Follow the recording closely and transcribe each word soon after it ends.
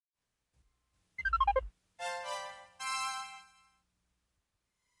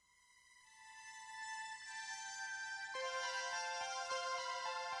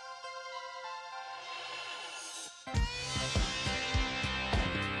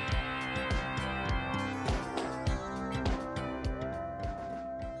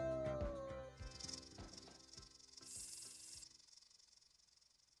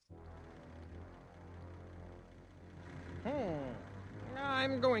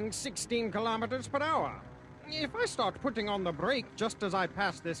I'm going 16 kilometers per hour. If I start putting on the brake just as I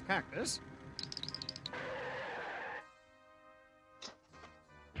pass this cactus...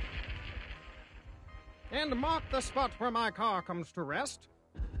 and mark the spot where my car comes to rest,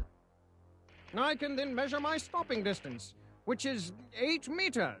 I can then measure my stopping distance, which is 8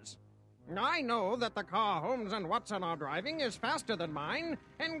 meters. I know that the car Holmes and Watson are driving is faster than mine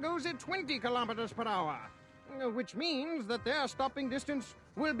and goes at 20 kilometers per hour, which means that their stopping distance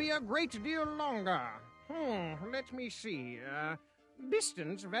will be a great deal longer. Let me see.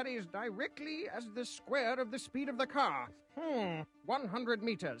 Distance varies directly as the square of the speed of the car. 100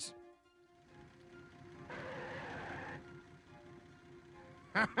 meters.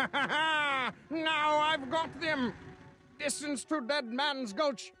 Now I've got them! Distance to Dead Man's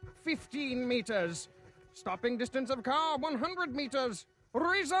Gulch, 15 meters. Stopping distance of car, 100 meters.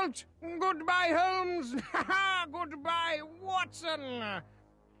 Result, goodbye, Holmes. Goodbye, Watson.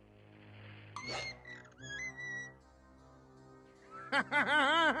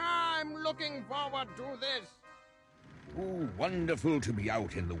 I'm looking forward to this. Oh, wonderful to be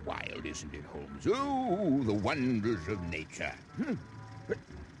out in the wild, isn't it, Holmes? Oh, the wonders of nature.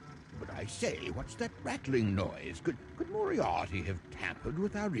 But I say, what's that rattling noise? Could Moriarty have tampered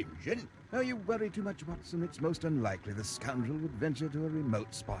with our engine? Oh, you worry too much, Watson. It's most unlikely the scoundrel would venture to a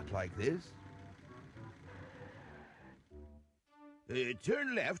remote spot like this.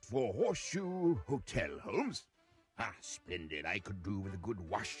 Turn left for Horseshoe Hotel, Holmes. Ah, splendid. I could do with a good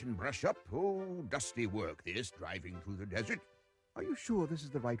wash and brush up. Oh, dusty work this, driving through the desert. Are you sure this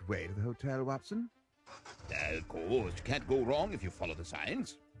is the right way to the hotel, Watson? Of course. Can't go wrong if you follow the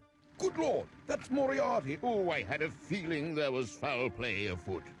signs. Good Lord, that's Moriarty. Oh, I had a feeling there was foul play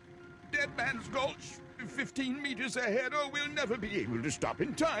afoot. Dead Man's Gulch, 15 meters ahead. Oh, we'll never be able to stop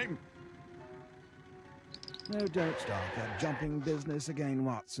in time. No, don't start that jumping business again,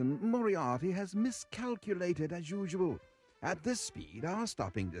 Watson. Moriarty has miscalculated as usual. At this speed, our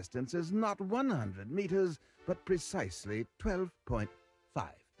stopping distance is not 100 meters, but precisely 12.5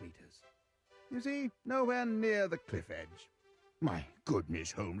 meters. You see, nowhere near the cliff edge. My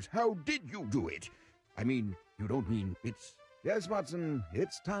goodness, Holmes, how did you do it? I mean, you don't mean it's... Yes, Watson,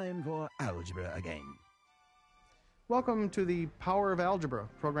 it's time for algebra again. Welcome to the Power of Algebra,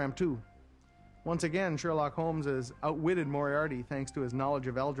 Program 2. Once again, Sherlock Holmes has outwitted Moriarty thanks to his knowledge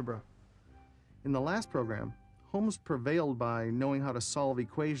of algebra. In the last program, Holmes prevailed by knowing how to solve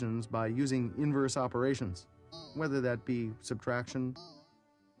equations by using inverse operations, whether that be subtraction,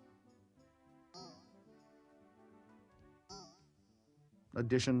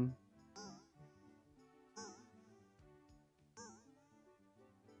 addition,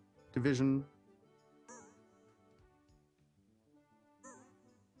 division,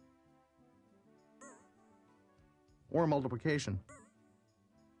 or multiplication.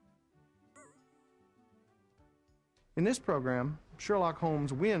 In this program, Sherlock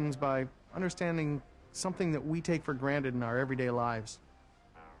Holmes wins by understanding something that we take for granted in our everyday lives.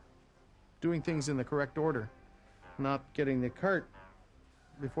 Doing things in the correct order, not getting the cart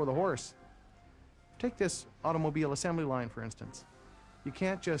before the horse. Take this automobile assembly line, for instance. You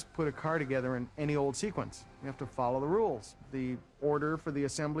can't just put a car together in any old sequence. You have to follow the rules, the order for the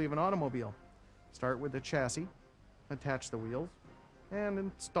assembly of an automobile. Start with the chassis, attach the wheels, and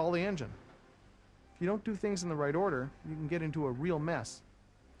install the engine. If you don't do things in the right order, you can get into a real mess.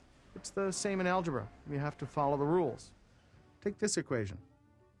 It's the same in algebra. You have to follow the rules. Take this equation.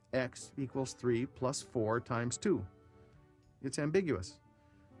 X equals 3 plus 4 times 2. It's ambiguous.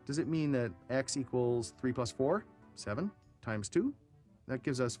 Does it mean that x equals 3 plus 4, 7, times 2? That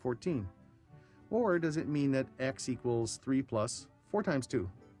gives us 14. Or does it mean that x equals 3 plus 4 times 2,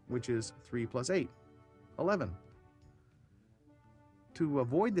 which is 3 plus 8, 11? To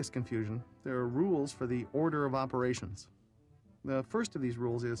avoid this confusion, there are rules for the order of operations. The first of these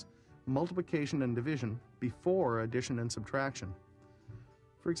rules is multiplication and division before addition and subtraction.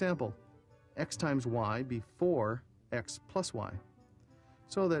 For example, x times y before x plus y.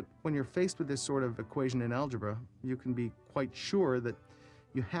 So that when you're faced with this sort of equation in algebra, you can be quite sure that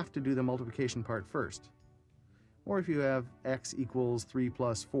you have to do the multiplication part first. Or if you have x equals 3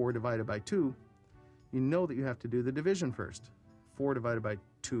 plus 4 divided by 2, you know that you have to do the division first. 4 divided by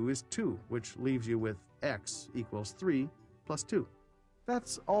 2 is 2, which leaves you with x equals 3 plus 2.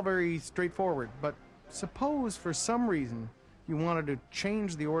 That's all very straightforward, but suppose for some reason you wanted to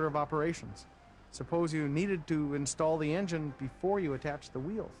change the order of operations. Suppose you needed to install the engine before you attach the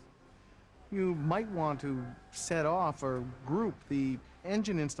wheels. You might want to set off or group the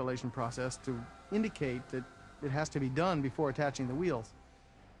engine installation process to indicate that it has to be done before attaching the wheels.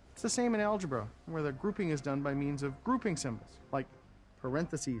 It's the same in algebra, where the grouping is done by means of grouping symbols, like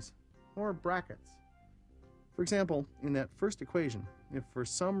parentheses, or brackets. For example, in that first equation, if for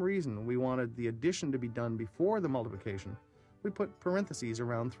some reason we wanted the addition to be done before the multiplication, we put parentheses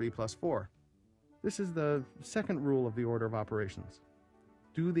around 3 plus 4. This is the second rule of the order of operations.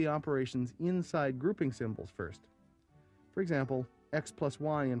 Do the operations inside grouping symbols first. For example, x plus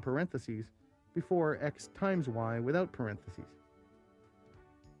y in parentheses before x times y without parentheses.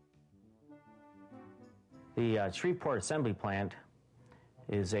 The Shreveport Assembly Plant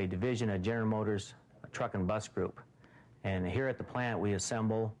is a division of General Motors Truck and Bus Group. And here at the plant we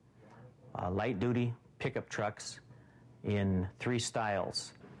assemble light-duty pickup trucks in 3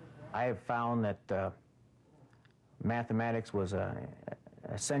 styles. I have found that mathematics was an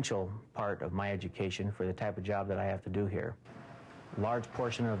essential part of my education for the type of job that I have to do here. A large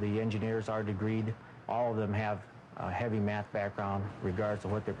portion of the engineers are degreed. All of them have a heavy math background regardless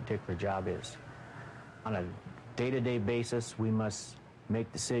of what their particular job is. On a day-to-day basis, we must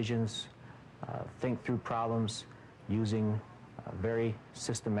make decisions, think through problems using very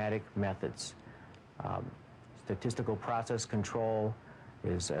systematic methods. Statistical process control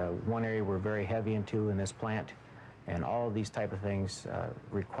is one area we're very heavy into in this plant, and all of these type of things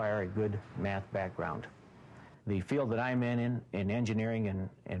require a good math background. The field that I'm in engineering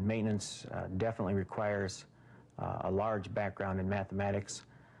and maintenance, definitely requires a large background in mathematics,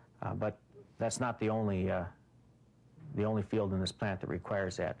 but that's not the only field in this plant that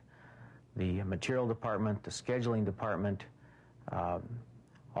requires that. The material department, the scheduling department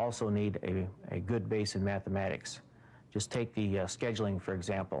also need a good base in mathematics. Just take the scheduling, for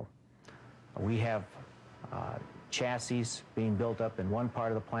example. We have chassis being built up in one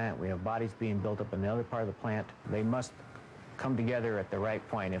part of the plant. We have bodies being built up in the other part of the plant. They must come together at the right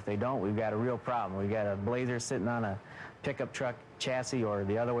point. If they don't, we've got a real problem. We've got a blazer sitting on a pickup truck chassis or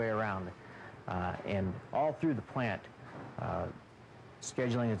the other way around. And all through the plant,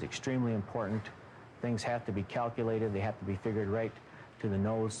 scheduling is extremely important. Things have to be calculated. They have to be figured right to the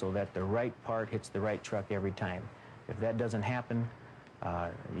nose so that the right part hits the right truck every time. If that doesn't happen,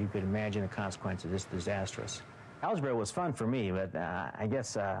 you could imagine the consequences. It's disastrous. Algebra was fun for me, but I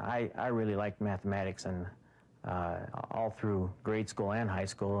guess I really liked mathematics and all through grade school and high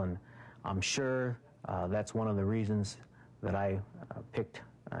school, and I'm sure that's one of the reasons that I picked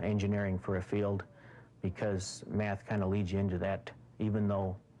engineering for a field, because math kind of leads you into that, even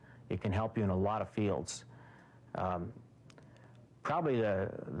though it can help you in a lot of fields. Probably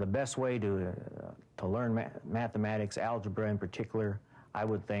the best way to learn mathematics, algebra in particular, I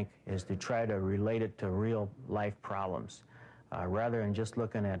would think, is to try to relate it to real life problems. Rather than just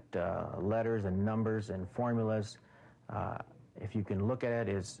looking at letters and numbers and formulas, if you can look at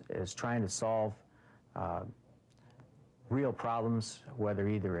it as trying to solve real problems, whether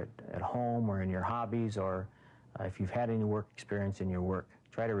either at home or in your hobbies, or if you've had any work experience in your work,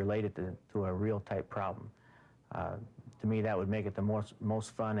 try to relate it to a real type problem. To me, that would make it the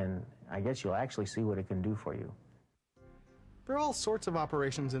most fun, and I guess you'll actually see what it can do for you. There are all sorts of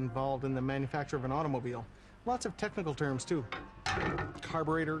operations involved in the manufacture of an automobile. Lots of technical terms, too.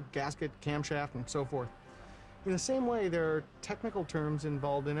 Carburetor, gasket, camshaft, and so forth. In the same way, there are technical terms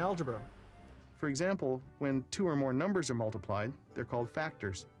involved in algebra. For example, when 2 or more numbers are multiplied, they're called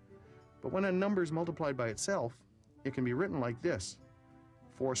factors. But when a number is multiplied by itself, it can be written like this: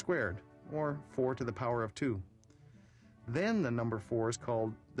 4 squared, or 4 to the power of 2. Then the number 4 is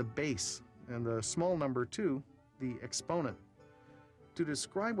called the base, and the small number 2, the exponent. To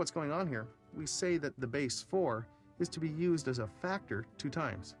describe what's going on here, we say that the base 4 is to be used as a factor 2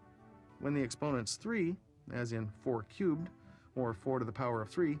 times. When the exponent's 3, as in 4 cubed, or 4 to the power of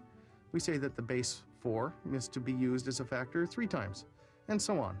 3, we say that the base 4 is to be used as a factor 3 times, and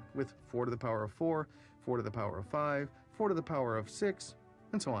so on, with 4 to the power of 4, 4 to the power of 5, 4 to the power of 6,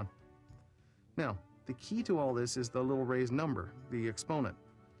 and so on. Now, the key to all this is the little raised number, the exponent.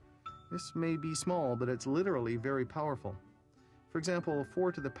 This may be small, but it's literally very powerful. For example,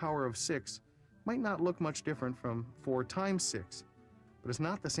 4 to the power of 6 might not look much different from 4 times 6, but it's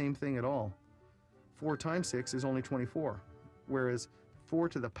not the same thing at all. 4 times 6 is only 24, whereas 4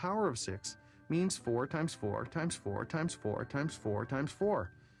 to the power of 6 means 4 times 4 times 4 times 4 times 4 times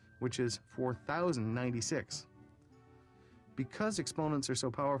 4, which is 4,096. Because exponents are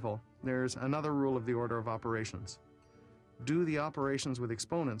so powerful, there's another rule of the order of operations. Do the operations with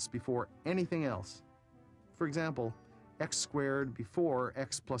exponents before anything else. For example, x squared before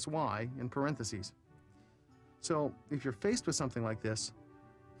x plus y in parentheses. So if you're faced with something like this,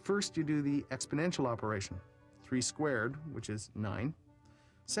 first you do the exponential operation, 3 squared, which is 9.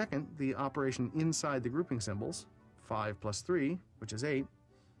 Second, the operation inside the grouping symbols, 5 plus 3, which is 8.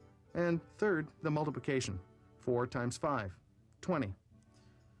 And third, the multiplication, 4 times 5, 20.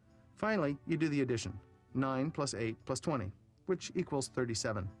 Finally, you do the addition. 9 plus 8 plus 20, which equals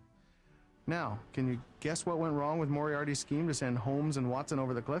 37. Now, can you guess what went wrong with Moriarty's scheme to send Holmes and Watson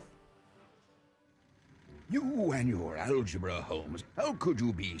over the cliff? You and your algebra, Holmes. How could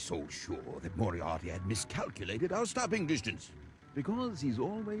you be so sure that Moriarty had miscalculated our stopping distance? Because he's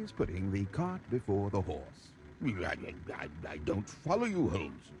always putting the cart before the horse. I don't follow you,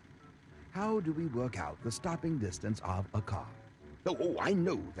 Holmes. How do we work out the stopping distance of a car? Oh, I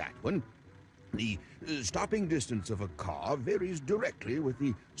know that one. The stopping distance of a car varies directly with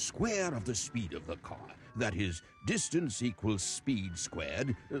the square of the speed of the car. That is, distance equals speed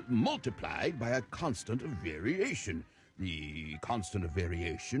squared, multiplied by a constant of variation. The constant of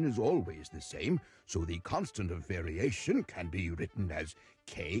variation is always the same, so the constant of variation can be written as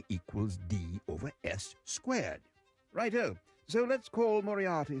k equals d over s squared. Righto. So let's call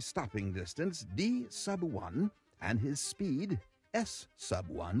Moriarty's stopping distance d sub 1 and his speed s sub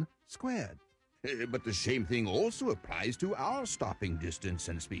 1 squared. But the same thing also applies to our stopping distance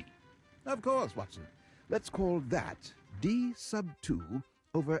and speed. Of course, Watson. Let's call that d sub 2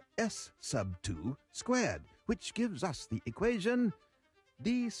 over s sub 2 squared, which gives us the equation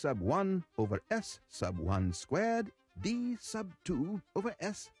d sub 1 over s sub 1 squared, d sub 2 over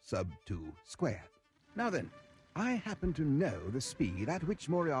s sub 2 squared. Now then, I happen to know the speed at which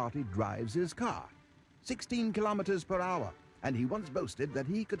Moriarty drives his car, 16 kilometers per hour, and he once boasted that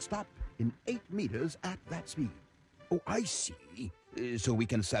he could stop in 8 meters at that speed. Oh, I see. So we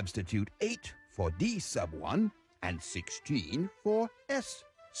can substitute 8 for d sub 1 and 16 for s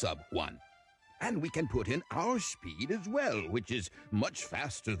sub 1. And we can put in our speed as well, which is much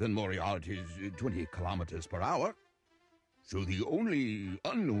faster than Moriarty's 20 kilometers per hour. So the only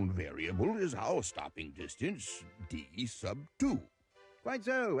unknown variable is our stopping distance, d sub 2. Quite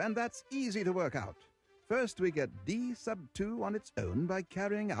so, and that's easy to work out. First, we get d sub 2 on its own by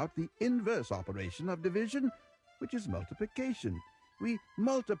carrying out the inverse operation of division, which is multiplication. We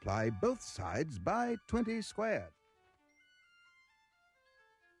multiply both sides by 20 squared.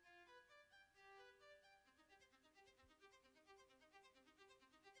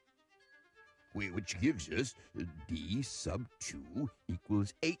 Which gives us d sub 2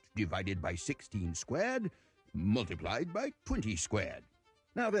 equals 8 divided by 16 squared, multiplied by 20 squared.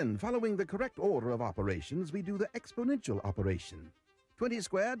 Now then, following the correct order of operations, we do the exponential operation. 20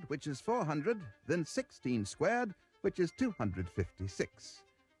 squared, which is 400, then 16 squared, which is 256.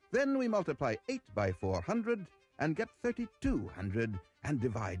 Then we multiply 8 by 400 and get 3200 and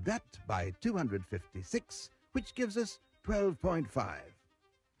divide that by 256, which gives us 12.5.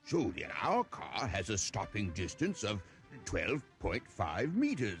 So then our car has a stopping distance of 12.5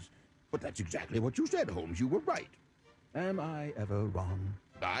 meters. But that's exactly what you said, Holmes. You were right. Am I ever wrong?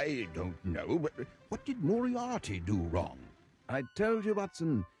 I don't know, but what did Moriarty do wrong? I told you,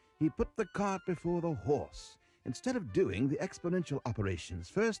 Watson, he put the cart before the horse. Instead of doing the exponential operations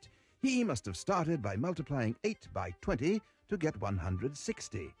first, he must have started by multiplying 8 by 20 to get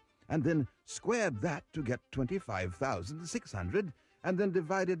 160, and then squared that to get 25,600, and then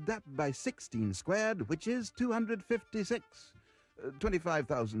divided that by 16 squared, which is 256.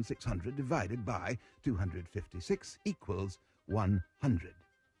 25,600 divided by 256 equals 100.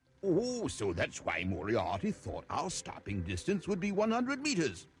 Oh, so that's why Moriarty thought our stopping distance would be 100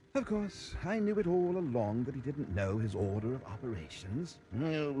 meters. Of course, I knew it all along that he didn't know his order of operations.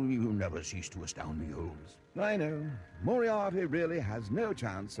 Well, you never cease to astound me, Holmes. I know. Moriarty really has no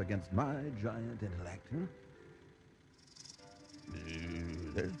chance against my giant intellect.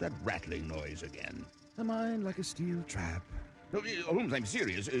 There's that rattling noise again. A mind like a steel trap. No, Holmes, I'm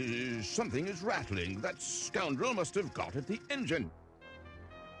serious. Something is rattling. That scoundrel must have got at the engine.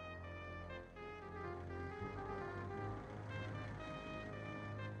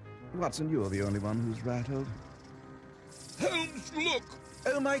 Watson, you're the only one who's rattled. Holmes, look!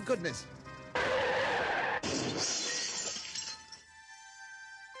 Oh, my goodness!